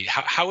philosophy,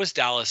 how is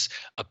Dallas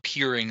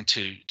appearing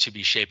to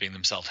be shaping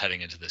themselves heading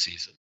into the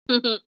season?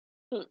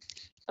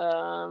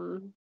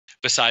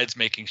 Besides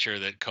making sure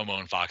that Como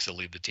and Fox will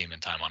lead the team in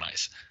time on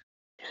ice.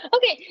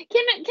 Okay,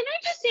 can I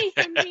just say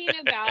something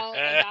about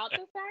the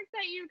fact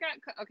that you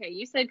got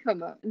you said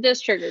Como. This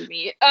triggered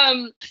me.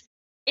 In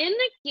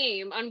the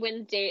game on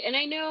Wednesday, and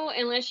I know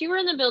unless you were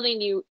in the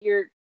building,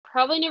 you're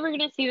probably never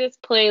gonna see this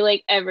play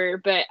like ever,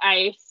 but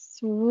I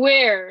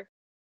swear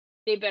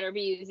they better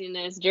be using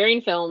this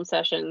during film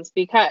sessions,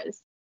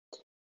 because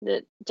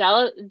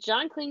John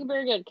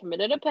Klingberg had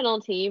committed a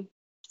penalty.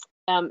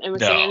 And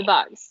was sitting in the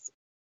box.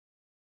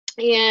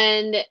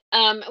 And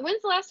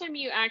when's the last time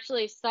you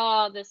actually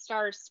saw the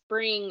Stars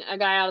spring a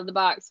guy out of the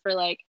box for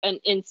like an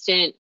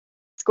instant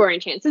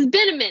scoring chance? It's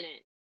been a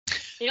minute.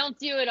 They don't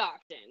do it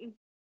often.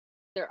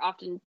 They're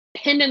often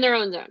pinned in their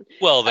own zone.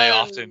 Well, they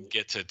often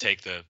get to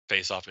take the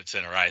face off at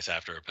center ice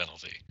after a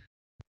penalty.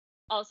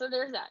 Also,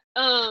 there's that.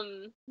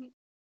 So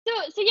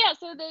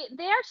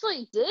they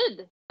actually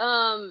did.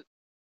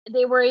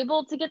 They were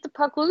able to get the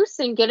puck loose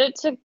and get it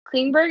to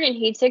Klingberg, and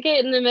he took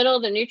it in the middle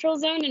of the neutral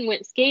zone and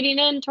went skating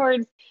in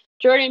towards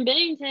Jordan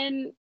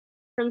Binnington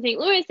from St.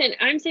 Louis. And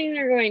I'm sitting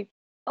there going,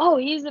 oh,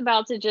 he's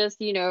about to just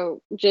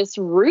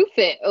roof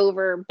it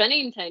over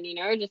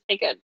Binnington, just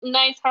take a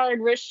nice hard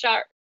wrist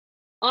shot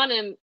on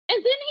him. And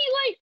then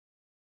he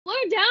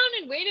slowed down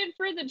and waited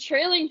for the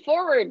trailing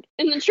forward,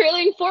 and the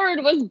trailing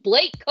forward was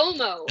Blake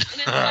Como, and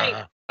it's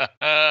like,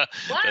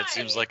 that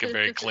seems like a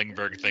very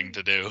Klingberg thing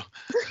to do.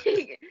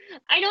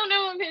 I don't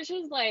know if it's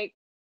just like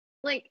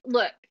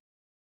look,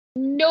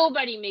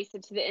 nobody makes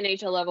it to the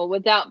NHL level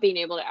without being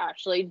able to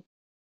actually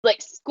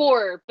like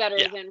score better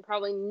than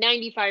probably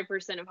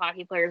 95% of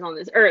hockey players on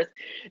this earth.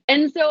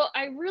 And so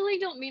I really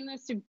don't mean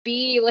this to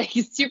be like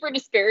super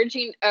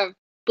disparaging of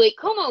Blake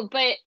Como,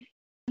 but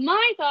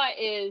my thought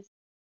is,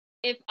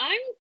 if I'm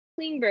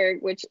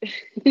Klingberg, which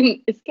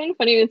it's kind of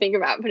funny to think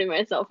about putting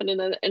myself in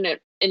an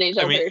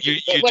NHL. I mean, you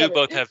do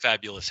both have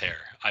fabulous hair.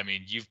 I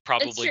mean, you've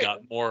probably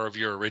got more of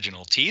your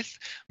original teeth,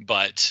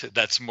 but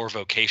that's more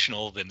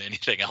vocational than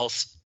anything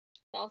else.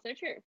 Also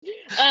true.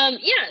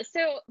 Yeah.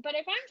 So, but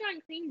if I'm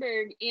John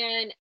Klingberg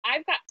and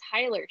I've got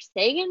Tyler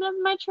Seguin as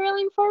my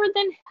trailing forward,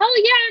 then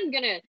hell yeah, I'm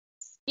gonna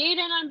skate in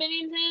on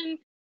Binnington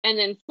and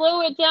then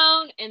slow it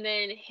down and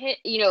then hit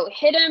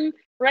him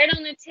right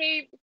on the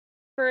tape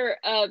for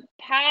a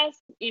pass,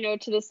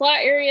 to the slot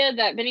area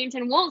that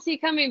Binnington won't see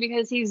coming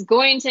because he's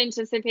going to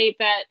anticipate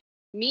that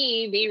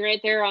me being right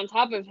there on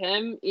top of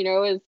him,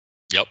 is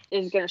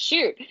going to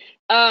shoot.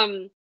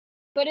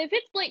 But if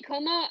it's Blake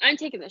Como, I'm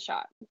taking the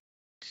shot.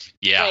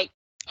 Yeah. Like,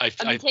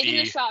 I'm taking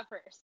the shot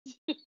first.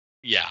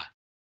 Yeah.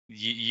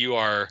 You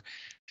are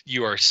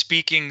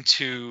speaking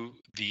to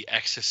the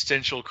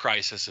existential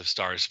crisis of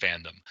Stars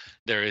fandom.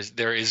 There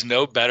is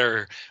no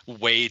better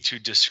way to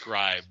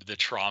describe the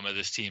trauma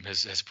this team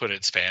has put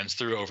its fans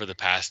through over the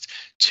past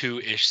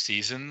 2-ish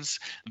seasons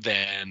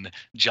than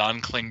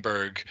John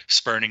Klingberg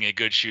spurning a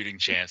good shooting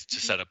chance to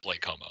set up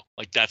Blake Como.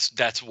 Like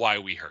that's why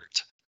we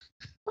hurt.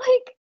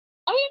 Like,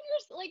 I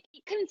understand, like,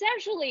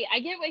 conceptually, I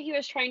get what he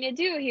was trying to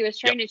do. He was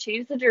trying to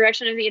change the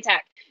direction of the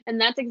attack. And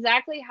that's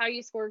exactly how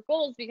you score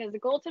goals, because the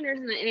goaltenders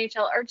in the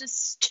NHL are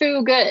just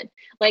too good.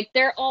 Like,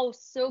 they're all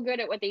so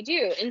good at what they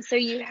do. And so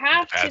you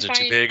have to find... The pads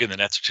are too big and the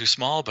nets are too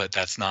small, but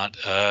that's not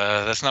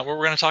what we're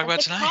going to talk about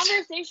tonight. It's a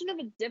conversation of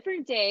a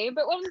different day.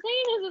 But what I'm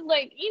saying is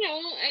like,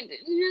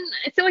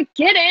 so I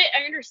get it.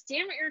 I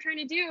understand what you're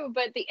trying to do,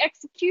 but the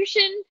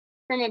execution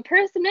from a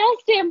personnel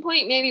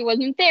standpoint maybe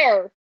wasn't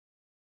there.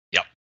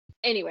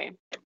 Anyway,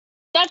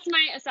 that's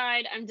my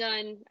aside. I'm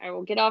done. I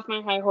will get off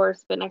my high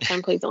horse, but next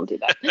time, please don't do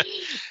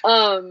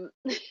that.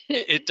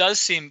 It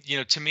does seem,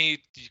 to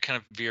me, kind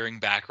of veering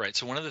back, right?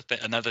 So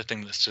another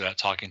thing that stood out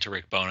talking to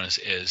Rick Bowness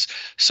is,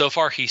 so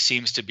far he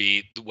seems to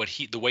be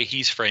the way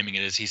he's framing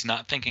it is he's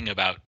not thinking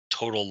about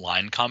total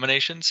line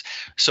combinations.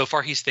 So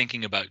far he's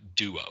thinking about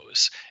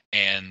duos,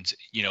 and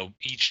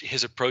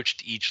his approach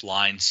to each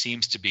line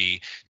seems to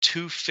be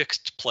 2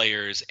 fixed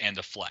players and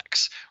a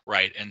flex,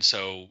 right? And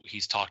so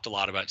he's talked a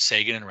lot about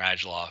Seguin and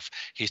Radulov,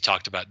 he's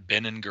talked about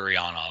Ben and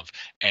Gurianov,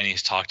 and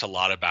he's talked a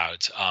lot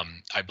about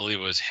I believe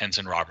it was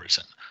Henson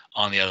Robertson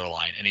on the other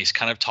line, and he's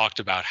kind of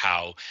talked about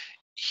how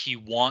he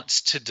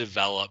wants to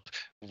develop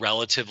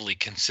relatively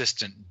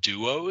consistent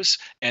duos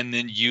and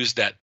then use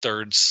that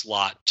third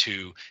slot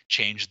to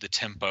change the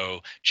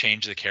tempo,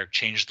 change the character,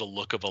 change the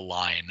look of a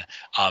line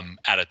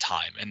at a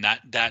time. And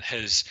that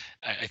has,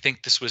 I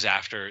think this may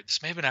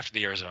have been after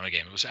the Arizona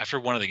game. It was after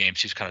one of the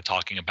games he's kind of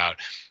talking about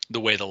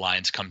the way the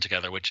lines come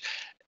together, which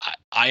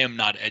I am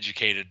not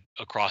educated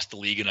across the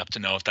league enough to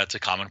know if that's a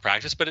common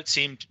practice, but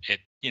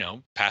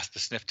passed the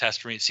sniff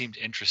test for me. It seemed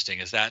interesting.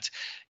 Is that,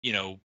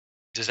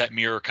 does that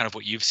mirror kind of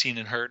what you've seen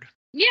and heard?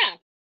 Yeah.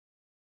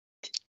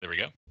 There we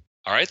go.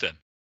 All right, then.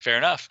 Fair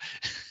enough.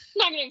 I'm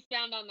not going to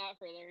expound on that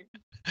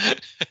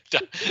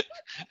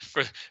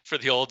further. for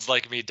the olds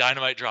like me,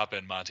 dynamite drop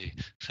in, Monty.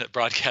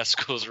 Broadcast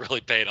school's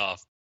really paid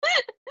off.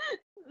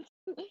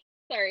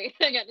 Sorry,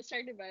 I got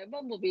distracted by a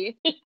bumblebee.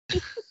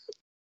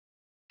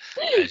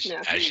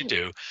 As you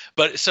do.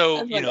 But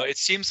so, it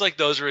seems like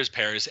those are his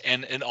pairs.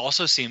 And it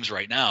also seems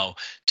right now,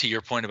 to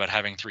your point about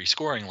having 3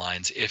 scoring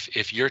lines,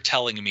 if you're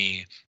telling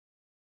me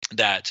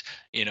that,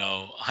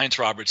 Heinz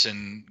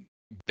Robertson,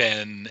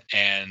 Ben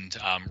and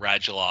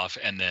Radulov,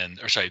 and then,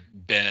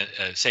 Ben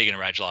Seguin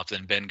and Radulov,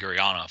 then Ben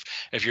Gurianov.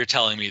 If you're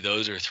telling me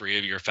those are 3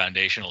 of your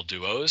foundational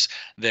duos,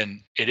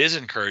 then it is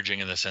encouraging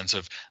in the sense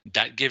of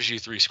that gives you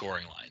 3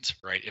 scoring lines,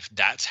 right? If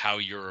that's how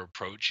you're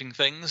approaching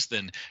things,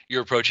 then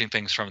you're approaching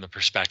things from the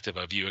perspective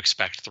of you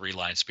expect 3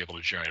 lines to be able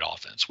to generate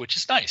offense, which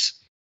is nice.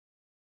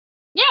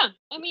 Yeah,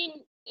 I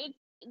mean,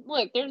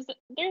 look, there's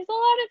a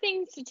lot of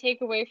things to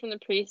take away from the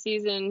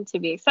preseason to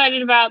be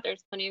excited about.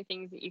 There's plenty of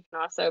things that you can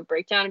also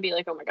break down and be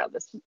like, oh my God,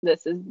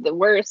 this is the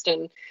worst.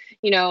 And,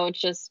 it's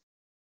just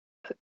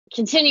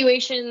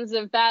continuations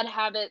of bad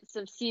habits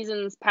of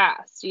seasons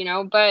past,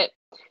 but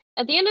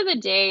at the end of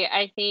the day,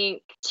 I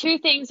think 2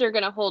 things are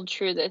going to hold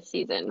true this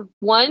season.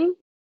 One,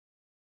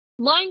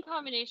 line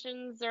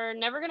combinations are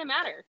never going to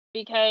matter,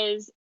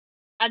 because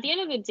at the end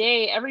of the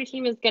day, every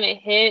team is going to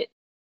hit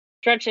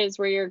stretches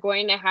where you're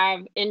going to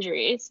have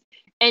injuries,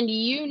 and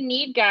you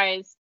need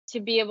guys to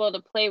be able to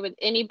play with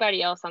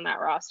anybody else on that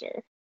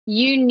roster.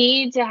 You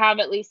need to have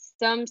at least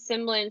some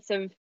semblance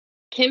of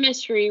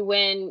chemistry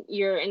when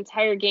your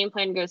entire game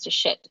plan goes to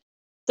shit.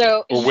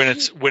 So or when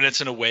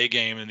it's an away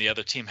game and the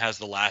other team has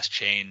the last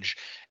change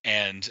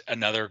and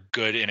another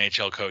good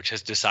NHL coach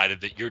has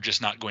decided that you're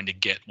just not going to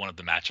get one of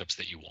the matchups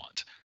that you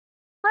want.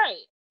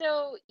 Right.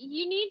 So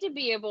you need to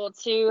be able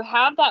to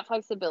have that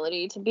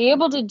flexibility to be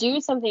able to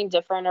do something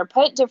different or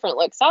put different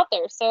looks out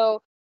there.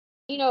 So,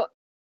 you know,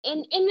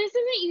 and this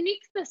isn't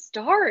unique to the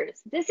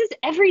Stars. This is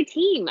every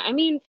team. I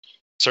mean,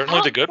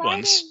 certainly the good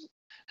ones.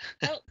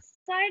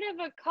 Outside of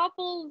a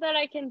couple that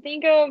I can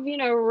think of,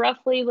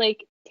 roughly,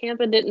 like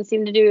Tampa didn't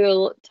seem to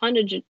do a ton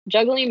of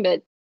juggling,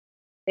 but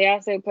they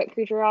also put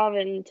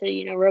Kucherov into,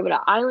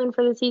 Robidas Island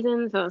for the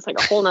season. So it's like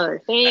a whole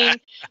nother thing.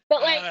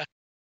 But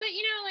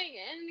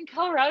and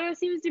Colorado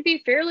seems to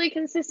be fairly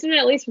consistent,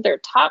 at least with their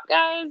top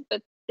guys,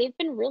 but they've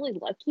been really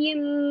lucky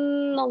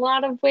in a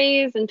lot of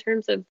ways in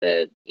terms of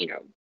the,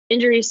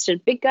 injuries to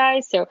big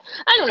guys. So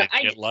I don't know.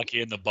 I get lucky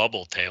in the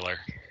bubble, Taylor.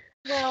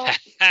 Well,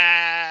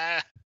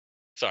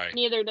 sorry.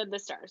 Neither did the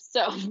Stars.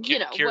 So,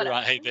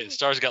 whatever. Hey, the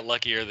Stars got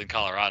luckier than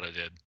Colorado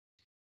did.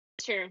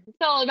 Sure. It's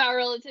all about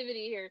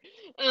relativity here.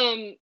 But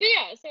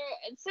yeah, so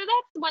that's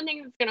one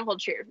thing that's going to hold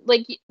true.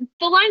 Like,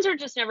 the lines are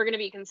just never going to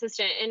be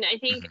consistent, and I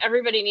think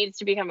everybody needs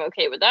to become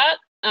okay with that.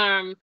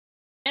 And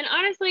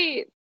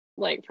honestly,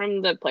 like,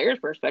 from the players'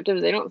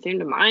 perspective, they don't seem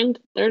to mind.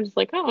 They're just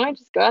like, oh, I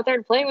just go out there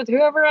and play with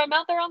whoever I'm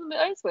out there on the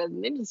ice with,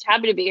 and they're just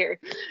happy to be here.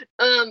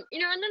 And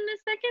then the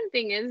second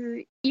thing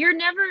is, you're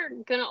never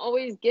gonna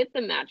always get the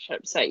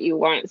matchups that you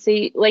want.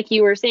 So, like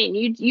you were saying,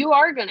 you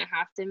are gonna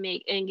have to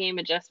make in-game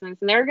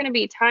adjustments, and there are gonna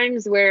be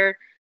times where,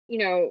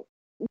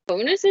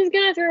 Bonus is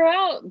gonna throw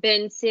out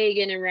Ben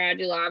Sagan and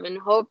Radulov and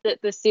hope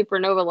that the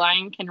Supernova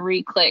line can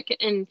re-click,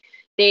 and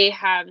they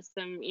have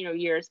some,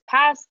 years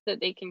past that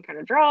they can kind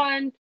of draw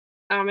on.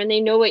 And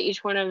they know what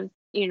each one of,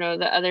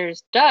 the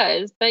others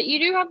does, but you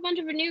do have a bunch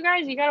of new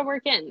guys you got to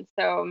work in.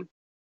 So,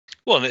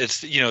 well,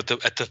 it's,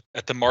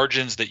 at the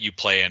margins that you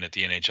play in at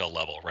the NHL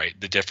level, right?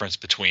 The difference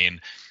between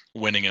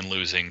winning and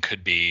losing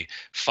could be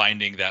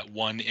finding that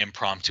one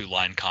impromptu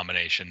line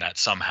combination that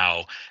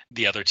somehow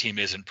the other team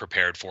isn't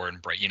prepared for,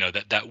 and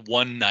that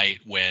one night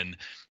when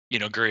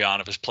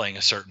Gurianov is playing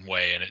a certain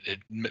way and it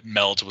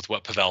melds with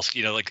what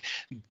Pavelski, like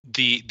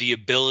the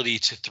ability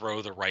to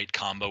throw the right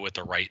combo at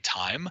the right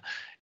time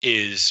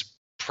is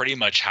pretty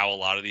much how a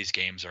lot of these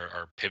games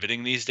are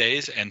pivoting these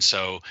days. And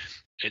so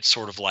it's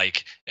sort of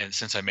like, and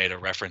since I made a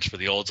reference for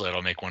the olds,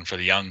 I'll make one for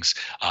the youngs.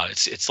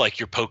 It's like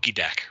your Poké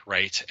deck,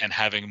 right? And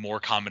having more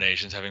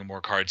combinations, having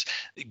more cards,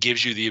 it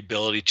gives you the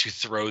ability to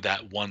throw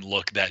that one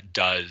look that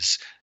does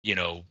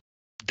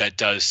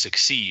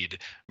succeed,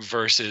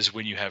 versus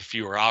when you have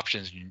fewer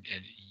options and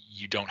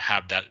you don't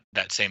have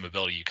that same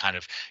ability.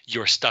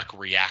 You're stuck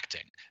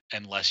reacting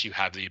unless you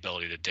have the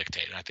ability to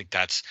dictate. And I think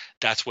that's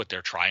what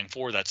they're trying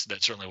for. That's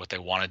certainly what they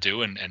want to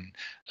do. And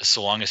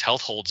so long as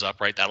health holds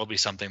up, right, that'll be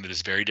something that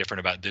is very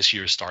different about this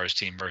year's Stars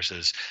team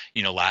versus,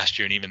 last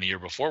year and even the year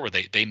before, where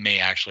they may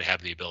actually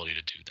have the ability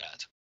to do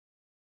that.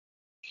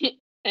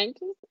 I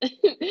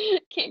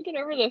just can't get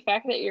over the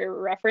fact that your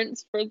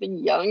reference for the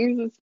youngs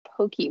is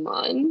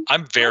Pokemon.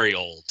 I'm very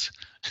old.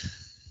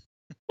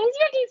 I was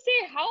about to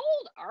say, how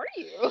old are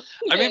you?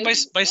 I mean, my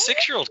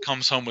 6-year-old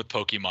comes home with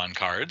Pokemon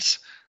cards.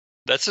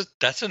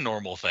 That's a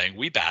normal thing.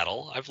 We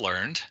battle. I've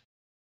learned.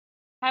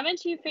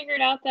 Haven't you figured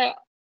out that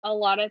a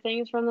lot of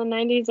things from the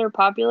 90s are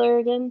popular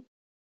again?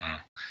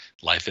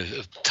 Life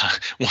is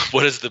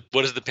what is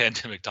the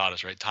pandemic taught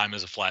us, right? Time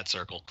is a flat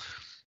circle.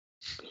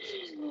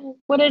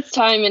 What is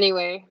time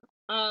anyway?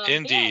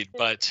 Indeed,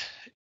 but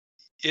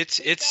it's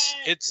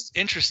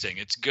interesting.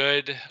 It's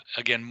good.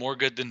 Again, more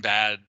good than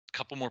bad.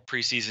 Couple more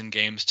preseason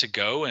games to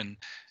go, and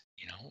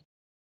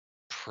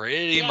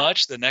pretty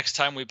much the next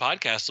time we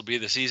podcast will be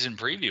the season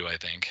preview, I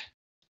think.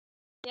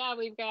 Yeah,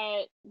 we've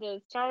got the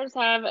Stars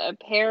have a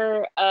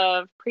pair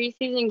of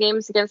preseason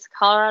games against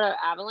Colorado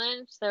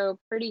Avalanche, so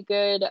pretty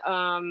good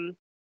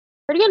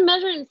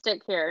measuring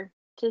stick here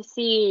to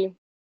see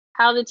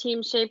how the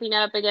team's shaping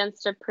up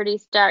against a pretty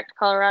stacked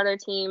Colorado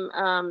team.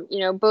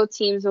 Both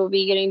teams will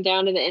be getting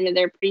down to the end of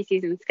their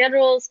preseason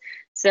schedules,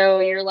 so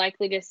you're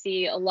likely to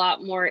see a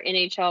lot more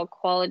NHL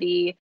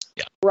quality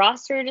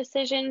roster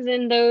decisions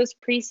in those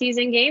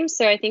preseason games.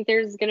 So I think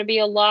there's going to be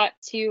a lot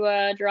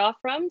to draw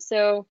from.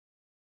 So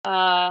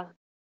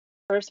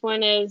first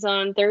one is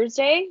on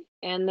Thursday,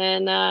 and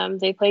then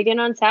they play again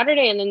on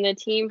Saturday, and then the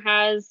team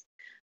has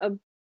a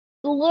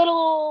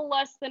little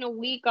less than a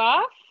week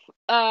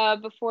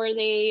off before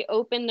they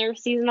open their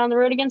season on the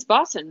road against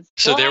Boston.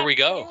 So there we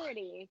go.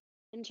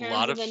 In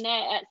terms of the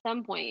net at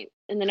some point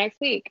in the next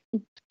week.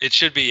 It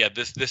should be.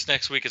 This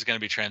next week is going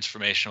to be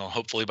transformational.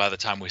 Hopefully by the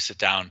time we sit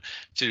down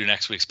to do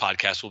next week's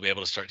podcast, we'll be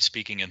able to start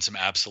speaking in some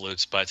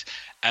absolutes. But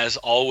as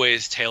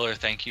always, Taylor,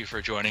 thank you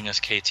for joining us.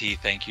 KT,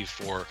 thank you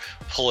for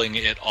pulling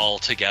it all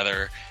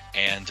together.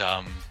 And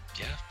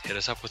hit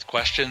us up with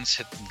questions.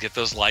 Get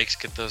those likes,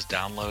 get those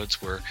downloads.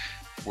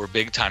 We're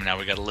big time now.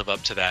 We got to live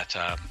up to that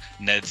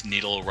Ned's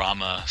Needle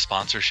Rama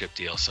sponsorship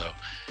deal. So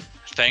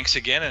thanks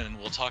again, and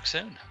we'll talk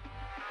soon.